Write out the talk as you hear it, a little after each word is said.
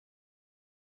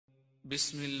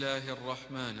بسم الله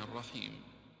الرحمن الرحيم.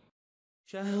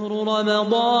 شهر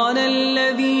رمضان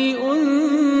الذي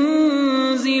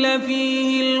أنزل فيه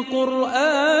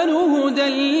القرآن هدى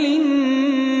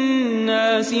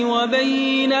للناس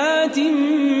وبينات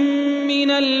من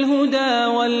الهدى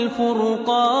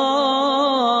والفرقان.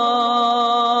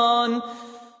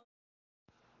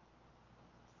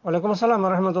 عليكم السلام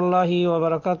ورحمة الله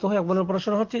وبركاته. এক বোনের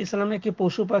প্রশ্ন হচ্ছে, ইসলামে কি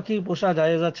পশু পাখি পোষা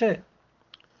জায়েজ আছে?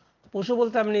 পশু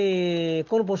বলতে আপনি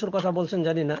কোন পশুর কথা বলছেন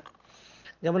জানি না।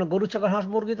 যেমন গরু, ছাগল, হাঁস,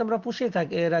 মুরগি তো আমরা পুষেই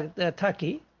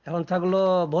থাকি। এখন থাকলো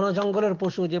বন জঙ্গলের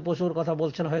পশু, যে পশুর কথা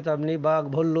বলছেন হয়তো আপনি বাঘ,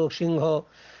 ভল্লুক, সিংহ,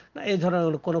 না এই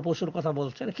ধরনের কোনো পশুর কথা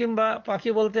বলছেন। কিংবা পাখি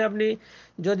বলতে আপনি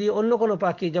যদি অন্য কোনো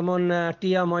পাখি যেমন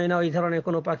টিয়া, ময়না ওই ধরনের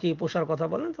কোনো পাখি পোষার কথা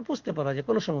বলেন তো পুষতে পারা যায়,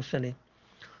 কোনো সমস্যা নেই।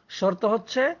 শর্ত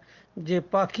হচ্ছে যে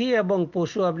পাখি এবং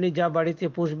পশু আপনি যা বাড়িতে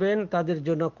পুষবেন তাদের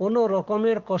জন্য কোনো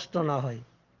রকমের কষ্ট না হয়,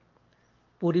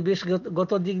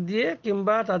 পরিবেশগত দিক দিয়ে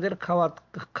কিংবা তাদের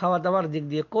খাওয়া দাওয়ার দিক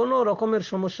দিয়ে কোনো রকমের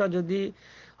সমস্যা যদি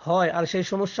হয়, আর সেই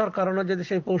সমস্যার কারণে যদি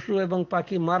সেই পশু এবং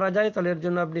পাখি মারা যায়, তাহলে এর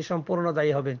জন্য আপনি সম্পূর্ণ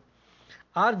দায়ী হবেন।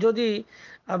 আর যদি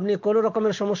আপনি কোনো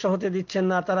রকমের সমস্যা হতে দিচ্ছেন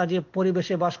না, তারা যে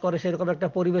পরিবেশে বাস করে সেরকম একটা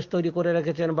পরিবেশ তৈরি করে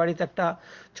রেখেছেন, বাড়িতে একটা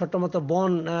ছোট্ট মতো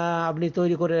বন আপনি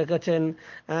তৈরি করে রেখেছেন,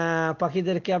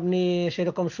 পাখিদেরকে আপনি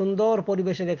সেরকম সুন্দর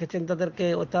পরিবেশে রেখেছেন, তাদেরকে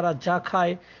তারা যা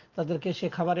খায় তাদেরকে সে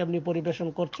খাবারে আপনি পরিবেশন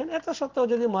করছেন, এত সত্ত্বেও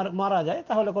যদি মারা যায়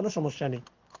তাহলে কোনো সমস্যা নেই,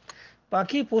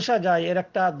 পাখি পোষা যায়। এর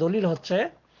একটা দলিল হচ্ছে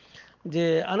যে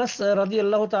আনাস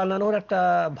রাদিয়াল্লাহু তাআলা আনহুর একটা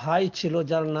ভাই ছিল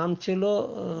যার নাম ছিল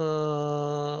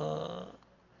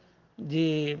যে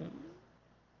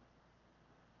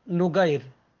নুগাইর,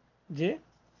 যে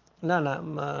না না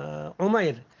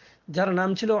উমাইর, যার নাম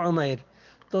ছিল উমাইর।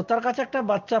 তো তার কাছে একটা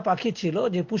বাচ্চা পাখি ছিল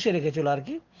যে পুষে রেখেছিল আর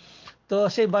কি। তো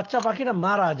সেই বাচ্চা পাখিটা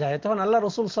মারা যায়, তখন আল্লাহ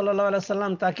রসুল সাল্লাল্লাহু আলাইহি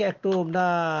সাল্লাম তাকে একটু না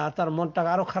তার মনটা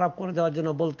আরো খারাপ করে দেওয়ার জন্য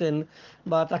বলতেন,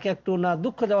 বা তাকে একটু না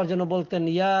দুঃখ দেওয়ার জন্য বলতেন,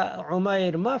 ইয়া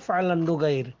উমাইর মা ফাআলান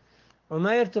নুগাইর,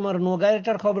 উমাইর তোমার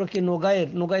নোগাইরটার খবর কি?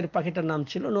 নোগাইর পাখিটার নাম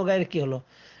ছিল, নোগাইর কি হলো?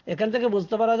 এখান থেকে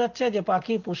বুঝতে পারা যাচ্ছে যে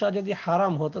পাখি পোষা যদি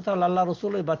হারাম হতো তাহলে আল্লাহ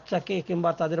রসুল ওই বাচ্চাকে কিংবা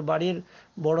তাদের বাড়ির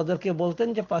বড়দেরকে বলতেন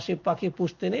যে পাখি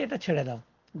পুষতে নেই, এটা ছেড়ে দাও।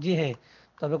 জি হ্যাঁ,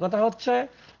 তবে কথা হচ্ছে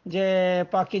যে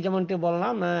পাখি যেমনটি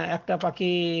বললাম, একটা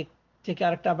পাখি থেকে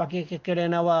আরেকটা পাখিকে কেড়ে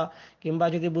নেওয়া, কিংবা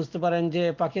যদি বুঝতে পারেন যে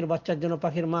পাখির বাচ্চার জন্য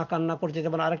পাখির মা কান্না করছে,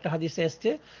 যেমন আরেকটা হাদিসে এসছে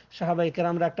সাহাবাই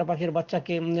কেরামরা একটা পাখির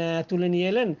বাচ্চাকে তুলে নিয়ে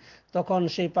এলেন, তখন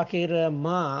সেই পাখির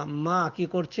মা মা কি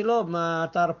করছিল,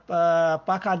 তার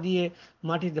পাখা দিয়ে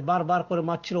মাটিতে বারবার করে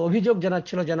মারছিল, অভিযোগ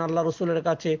জানাচ্ছিল যেন আল্লাহ রসুলের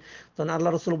কাছে। তখন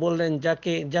আল্লাহ রসুল বললেন,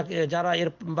 যারা এর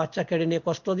বাচ্চা কেড়ে নিয়ে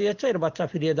কষ্ট দিয়েছে এর বাচ্চা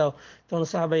ফিরিয়ে দাও। তখন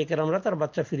সাহাবাই কেরামরা তার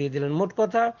বাচ্চা ফিরিয়ে দিলেন। মোট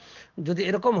কথা, যদি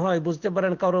এরকম হয়, বুঝতে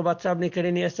পারেন কারো বাচ্চা আপনি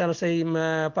কেড়ে নিয়ে এসেছেন, সেই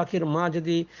পাখির মা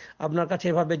যদি আপনার কাছে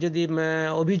এভাবে যদি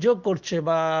অভিযোগ করছে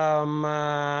বা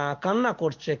কান্না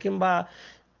করছে কিংবা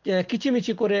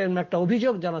কিচিমিচি করে একটা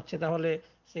অভিযোগ জানাচ্ছে, তাহলে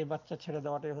সেই বাচ্চা ছেড়ে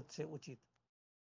দেওয়াটাই হচ্ছে উচিত।